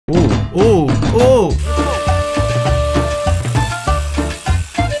Ooh, ooh.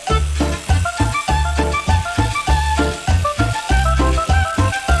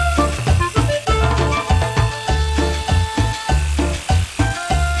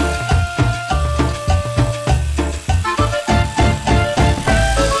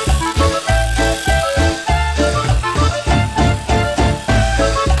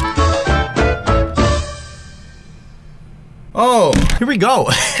 Oh, here we go.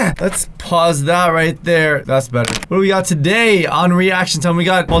 Let's pause that right there. That's better. What do we got today on Reaction Time? We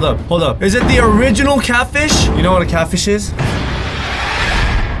got, hold up. Is it the original catfish? You know what a catfish is?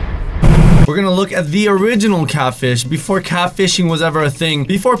 We're gonna look at the original catfish before catfishing was ever a thing.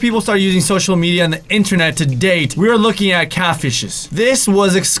 Before people started using social media and the internet to date, we were looking at catfishes. This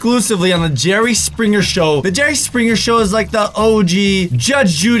was exclusively on the Jerry Springer Show. The Jerry Springer Show is like the OG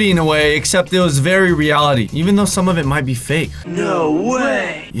Judge Judy in a way, except it was very reality, even though some of it might be fake. No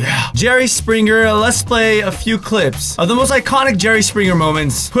way! Yeah. Jerry Springer, let's play a few clips of the most iconic Jerry Springer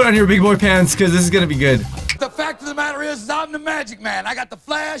moments. Put on your big boy pants, because this is gonna be good. The fact of the matter is, I'm the magic man. I got the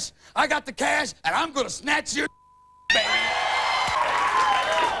flash, I got the cash, and I'm gonna snatch your baby.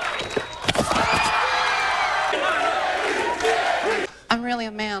 I'm really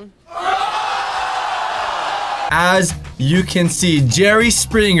a man. As you can see, Jerry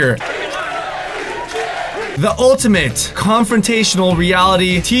Springer, the ultimate confrontational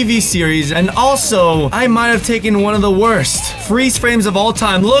reality TV series, and also, I might have taken one of the worst freeze frames of all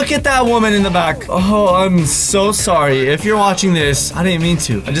time. Look at that woman in the back. Oh, I'm so sorry. If you're watching this, I didn't mean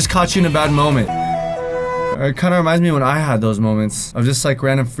to. I just caught you in a bad moment. It kind of reminds me when I had those moments of just like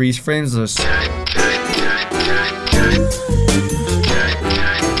random freeze frames.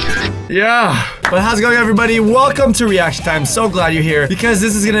 Yeah. But how's it going, everybody? Welcome to Reaction Time. So glad you're here because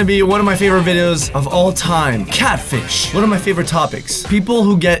this is gonna be one of my favorite videos of all time. Catfish. One of my favorite topics. People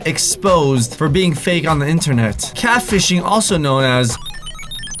who get exposed for being fake on the internet. Catfishing, also known as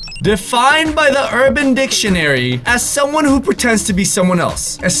defined by the Urban Dictionary as someone who pretends to be someone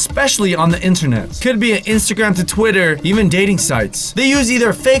else, especially on the internet. Could be an Instagram to Twitter, even dating sites. They use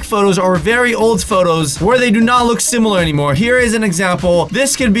either fake photos or very old photos where they do not look similar anymore. Here is an example.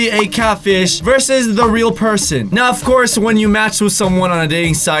 This could be a catfish versus the real person. Now, of course, when you match with someone on a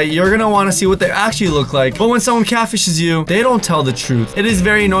dating site, you're gonna want to see what they actually look like. But when someone catfishes you, they don't tell the truth. It is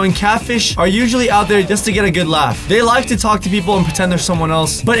very annoying. Catfish are usually out there just to get a good laugh. They like to talk to people and pretend they're someone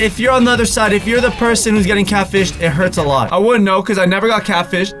else. But if you're on the other side, if you're the person who's getting catfished, it hurts a lot. I wouldn't know because I never got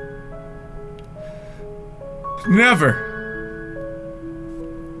catfished. Never.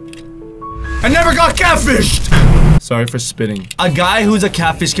 I never got catfished! Sorry for spitting. A guy who's a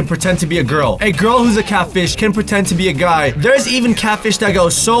catfish can pretend to be a girl. A girl who's a catfish can pretend to be a guy. There's even catfish that go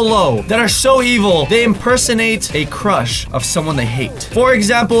so low, that are so evil, they impersonate a crush of someone they hate. For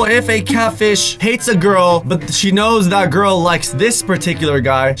example, if a catfish hates a girl, but she knows that girl likes this particular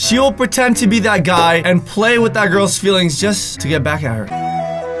guy, she will pretend to be that guy and play with that girl's feelings just to get back at her.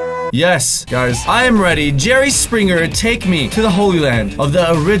 Yes, guys, I am ready. Jerry Springer, take me to the Holy Land of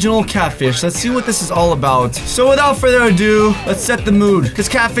the original catfish. Let's see what this is all about. So without further ado, let's set the mood, because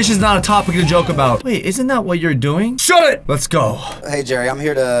catfish is not a topic to joke about. Wait, isn't that what you're doing? Shut it! Let's go. Hey, Jerry, I'm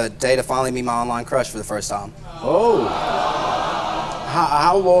here today to finally meet my online crush for the first time. Oh.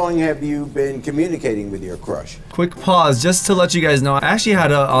 How long have you been communicating with your crush? Quick pause just to let you guys know, I actually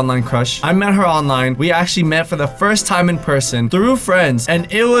had an online crush. I met her online. We actually met for the first time in person through friends,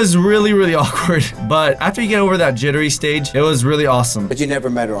 and it was really, really awkward. But after you get over that jittery stage, it was really awesome. But you never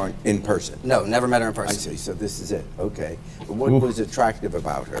met her in person? No, never met her in person. I see, so this is it, okay. But what was attractive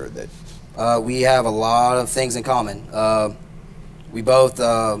about her that? We have a lot of things in common. We both,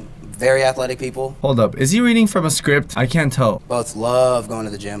 very athletic people. Hold up, is he reading from a script? I can't tell. Both love going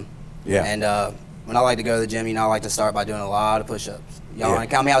to the gym. Yeah. And when I like to go to the gym, you know, I like to start by doing a lot of push-ups. Y'all want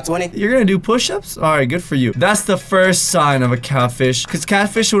to count me out 20? You're gonna do push-ups? Alright, good for you. That's the first sign of a catfish, because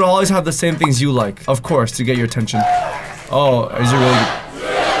catfish would always have the same things you like, of course, to get your attention. Oh, is it really good?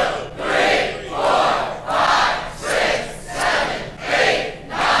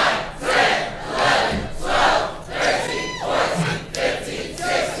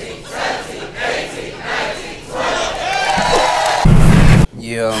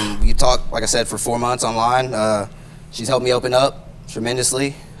 You talked, like I said, for 4 months online. She's helped me open up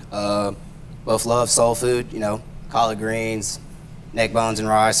tremendously. Both love soul food, you know, collard greens, neck bones and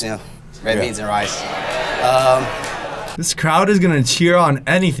rice, you know, red beans and rice. This crowd is gonna cheer on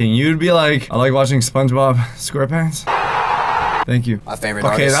anything. You'd be like, I like watching SpongeBob SquarePants. Thank you. My favorite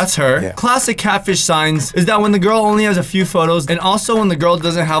Okay, artist. that's her. Yeah. Classic catfish signs is that when the girl only has a few photos, and also when the girl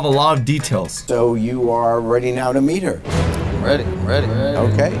doesn't have a lot of details. So you are ready now to meet her? I'm ready. I'm ready.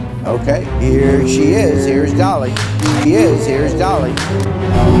 Okay, okay. Here she is. Here's Dolly. She is. Here's Dolly.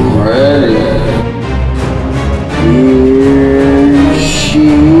 I'm ready. Here she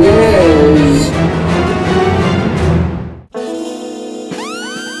is.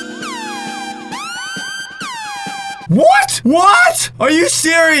 What? What? Are you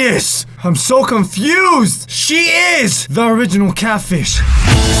serious? I'm so confused. She is the original Catfish.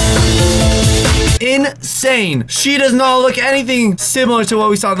 Insane. She does not look anything similar to what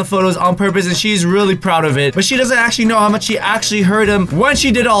we saw in the photos on purpose, and she's really proud of it. But she doesn't actually know how much she actually hurt him when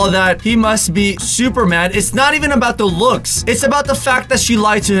she did all of that. He must be super mad. It's not even about the looks. It's about the fact that she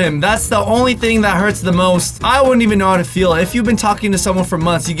lied to him. That's the only thing that hurts the most. I wouldn't even know how to feel. If you've been talking to someone for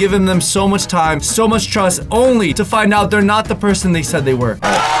months, you give them so much time, so much trust, only to find out they're not the person they said they were.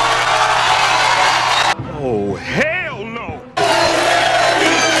 Oh, hell no!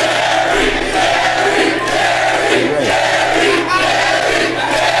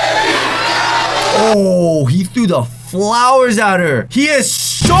 Oh, he threw the flowers at her. He is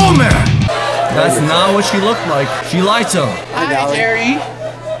so mad. That's not what she looked like. She lied to him. Hi, Jerry.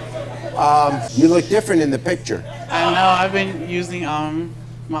 You look different in the picture. I know. I've been using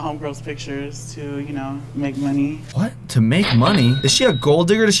my homegirl's pictures to, you know, make money. What? To make money? Is she a gold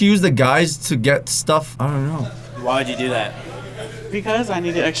digger? Does she use the guys to get stuff? I don't know. Why would you do that? Because I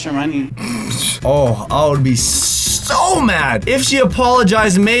needed extra money. Oh, I would be so mad. If she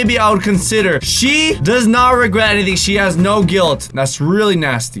apologized, maybe I would consider. She does not regret anything. She has no guilt. That's really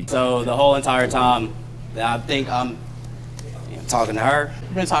nasty. So the whole entire time that I think I'm talking to her,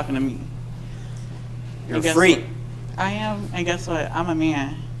 You've been talking to me. you're a And guess freak. what? I am, and guess what? I'm a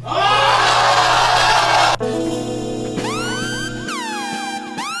man.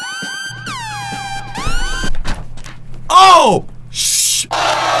 Oh! Shh!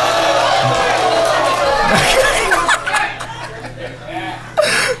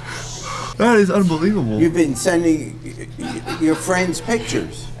 That is unbelievable. You've been sending your friends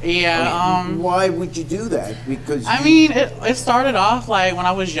pictures. Yeah, Why would you do that? Because I mean, it started off like when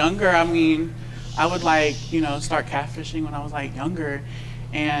I was younger. I mean, I would like, you know, start catfishing when I was like younger.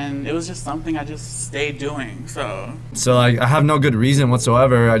 And it was just something I just stayed doing, so. So like, I have no good reason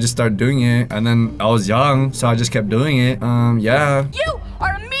whatsoever. I just started doing it, and then I was young, so I just kept doing it. Yeah. You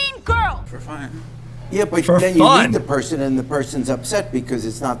are a mean girl! For fun. yeah, but For then fun. you meet the person and the person's upset because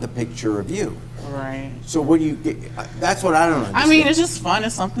it's not the picture of you. Right. So what do you get? That's what I don't understand. I mean, it's just fun.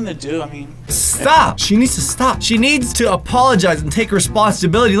 It's something to do. I mean. Stop! She needs to stop. She needs to apologize and take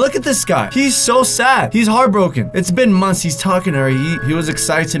responsibility. Look at this guy. He's so sad. He's heartbroken. It's been months he's talking to her. He was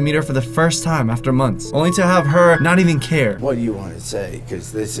excited to meet her for the first time after months, only to have her not even care. What do you want to say?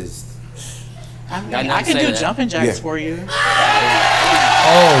 Because this is. I mean, Gotta I can say do that. jumping jacks Yeah. for you.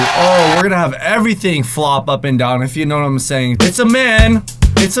 Oh, we're gonna have everything flop up and down, if you know what I'm saying. It's a man,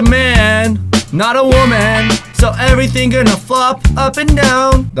 not a woman, so everything gonna flop up and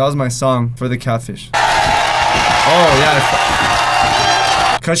down. That was my song for the Catfish. Oh,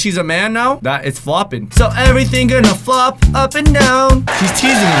 yeah. Cause she's a man now, that it's flopping. So everything gonna flop up and down. She's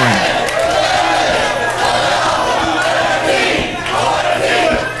teasing me.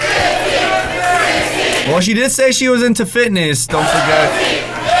 Well, she did say she was into fitness, don't forget.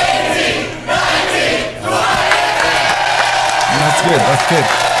 That's good, that's good.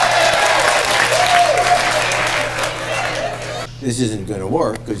 This isn't going to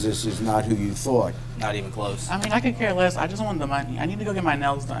work because this is not who you thought. Not even close. I mean, I could care less. I just want the money. I need to go get my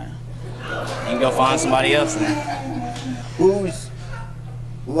nails done. You can go find somebody else then.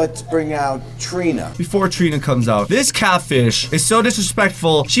 Let's bring out Trina. Before Trina comes out, this Catfish is so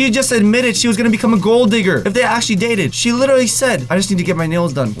disrespectful. She just admitted she was gonna become a gold digger if they actually dated. She literally said, I just need to get my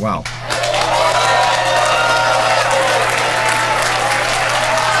nails done. Wow.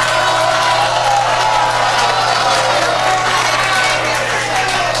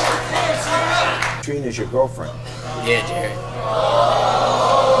 Trina's your girlfriend. Yeah, Jerry.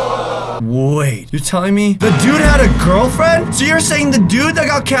 Wait, you're telling me the dude had a girlfriend? So you're saying the dude that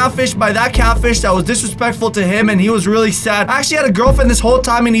got catfished by that catfish that was disrespectful to him and he was really sad actually had a girlfriend this whole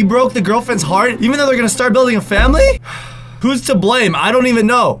time and he broke the girlfriend's heart even though they're gonna start building a family? Who's to blame? I don't even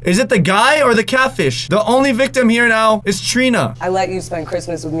know. Is it the guy or the catfish? The only victim here now is Trina. I let you spend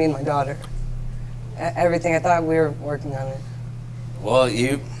Christmas with me and my daughter. Everything, I thought we were working on it. Well,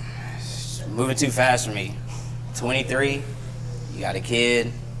 you moving too fast for me. 23, you got a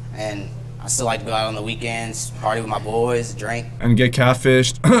kid, and I still like to go out on the weekends, party with my boys, drink. And get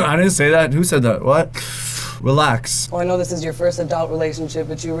catfished. I didn't say that. Who said that? What? Relax. Well, I know this is your first adult relationship,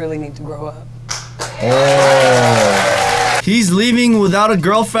 but you really need to grow up. Oh. He's leaving without a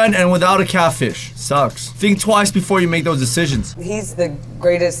girlfriend and without a catfish. Sucks. Think twice before you make those decisions. He's the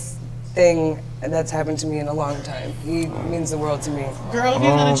greatest thing that's happened to me in a long time. He means the world to me. Girl, if he's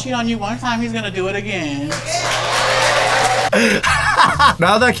gonna cheat on you one time, he's gonna do it again.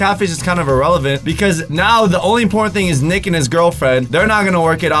 Now that catfish is kind of irrelevant because now the only important thing is Nick and his girlfriend. They're not gonna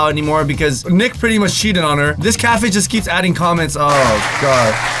work it out anymore because Nick pretty much cheated on her. This catfish just keeps adding comments. Oh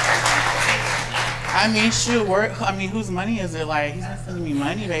god. I mean, shoot, whose money is it? Like, he's not sending me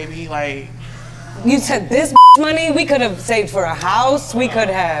money, baby. Like, You said this money we could have saved for a house. We could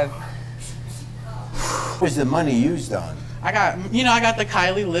have. What was the money used on? I got the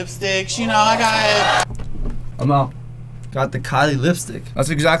Kylie lipsticks. I got. I'm out. Got the Kylie lipstick. That's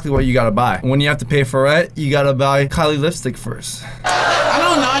exactly what you gotta buy. When you have to pay for it, you gotta buy Kylie lipstick first. I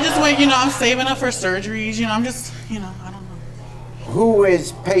don't know. I just wait. I'm saving up for surgeries. I'm just. I don't know. Who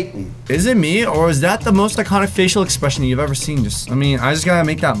is Peyton? Is it me, or is that the most iconic facial expression you've ever seen? I just gotta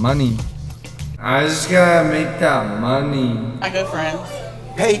make that money. I just gotta make that money. My good friends.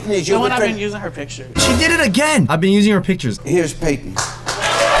 Peyton is your The one good I've friend? been using her pictures. She did it again. I've been using her pictures. Here's Peyton.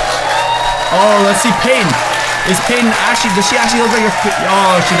 Oh, let's see Peyton. Does she actually look like her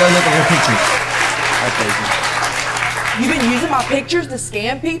oh, she does look like her pictures. You've been using my pictures to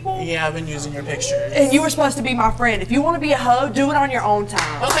scam people? Yeah, I've been using your pictures. And you were supposed to be my friend. If you want to be a hoe, do it on your own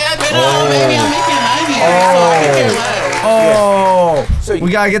time. Okay, I did it, baby. I'm making money. So I can care less. Oh, So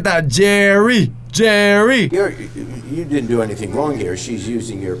we gotta get that Jerry. You didn't do anything wrong here. She's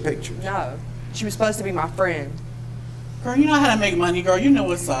using your pictures. No. She was supposed to be my friend. Girl, you know how to make money, girl. You know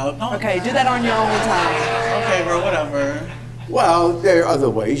what's up. Okay, do that on your own time. Okay, girl, whatever. Well, there are other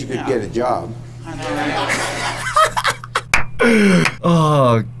ways you could get a job. I know, right?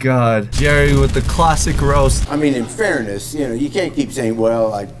 Oh God, Jerry with the classic roast. I mean, in fairness, you can't keep saying,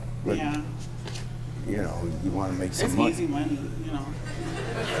 well, Yeah. you want to make some It's money. easy money,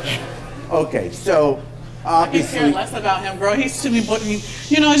 Okay, so I can care obviously, less about him, girl. He's too me, it's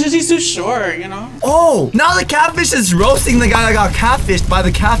just he's too short, Oh, now the catfish is roasting the guy that got catfished by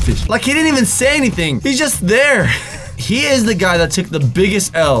the catfish. Like he didn't even say anything. He's just there. He is the guy that took the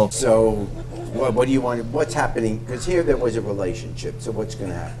biggest L. so what do you want? What's happening? Because here there was a relationship. So what's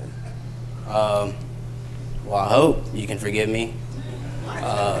going to happen? Well, I hope you can forgive me.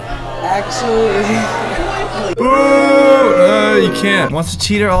 Actually, Boo! You can't. Once a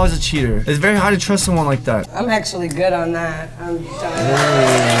cheater, always a cheater. It's very hard to trust someone like that. I'm actually good on that. I'm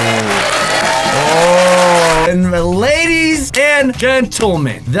done. Oh, and ladies and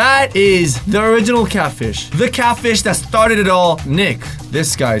gentlemen, that is the original catfish. The catfish that started it all. Nick,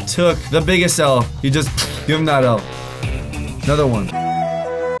 this guy took the biggest L. You just give him that L. Another one.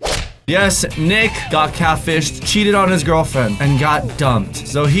 Yes, Nick got catfished, cheated on his girlfriend, and got dumped.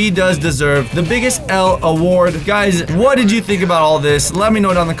 So he does deserve the biggest L award. Guys, what did you think about all this? Let me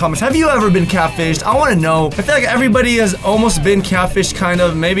know down in the comments. Have you ever been catfished? I want to know. I feel like everybody has almost been catfished, kind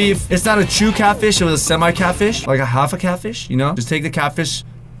of. Maybe if it's not a true catfish, it was a semi-catfish, like a half a catfish, Just take the catfish,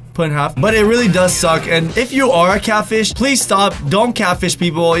 put in half. But it really does suck. And if you are a catfish, please stop. Don't catfish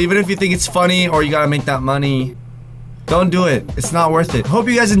people, even if you think it's funny or you gotta make that money. Don't do it. It's not worth it. Hope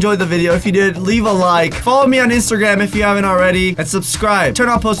you guys enjoyed the video. If you did, leave a like. Follow me on Instagram if you haven't already. And subscribe. Turn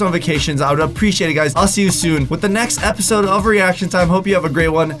on post notifications. I would appreciate it, guys. I'll see you soon with the next episode of Reaction Time. Hope you have a great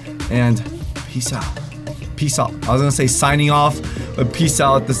one. And peace out. Peace out. I was gonna say signing off, but peace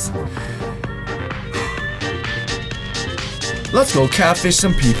out. Let's go catfish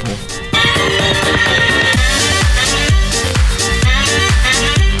some people.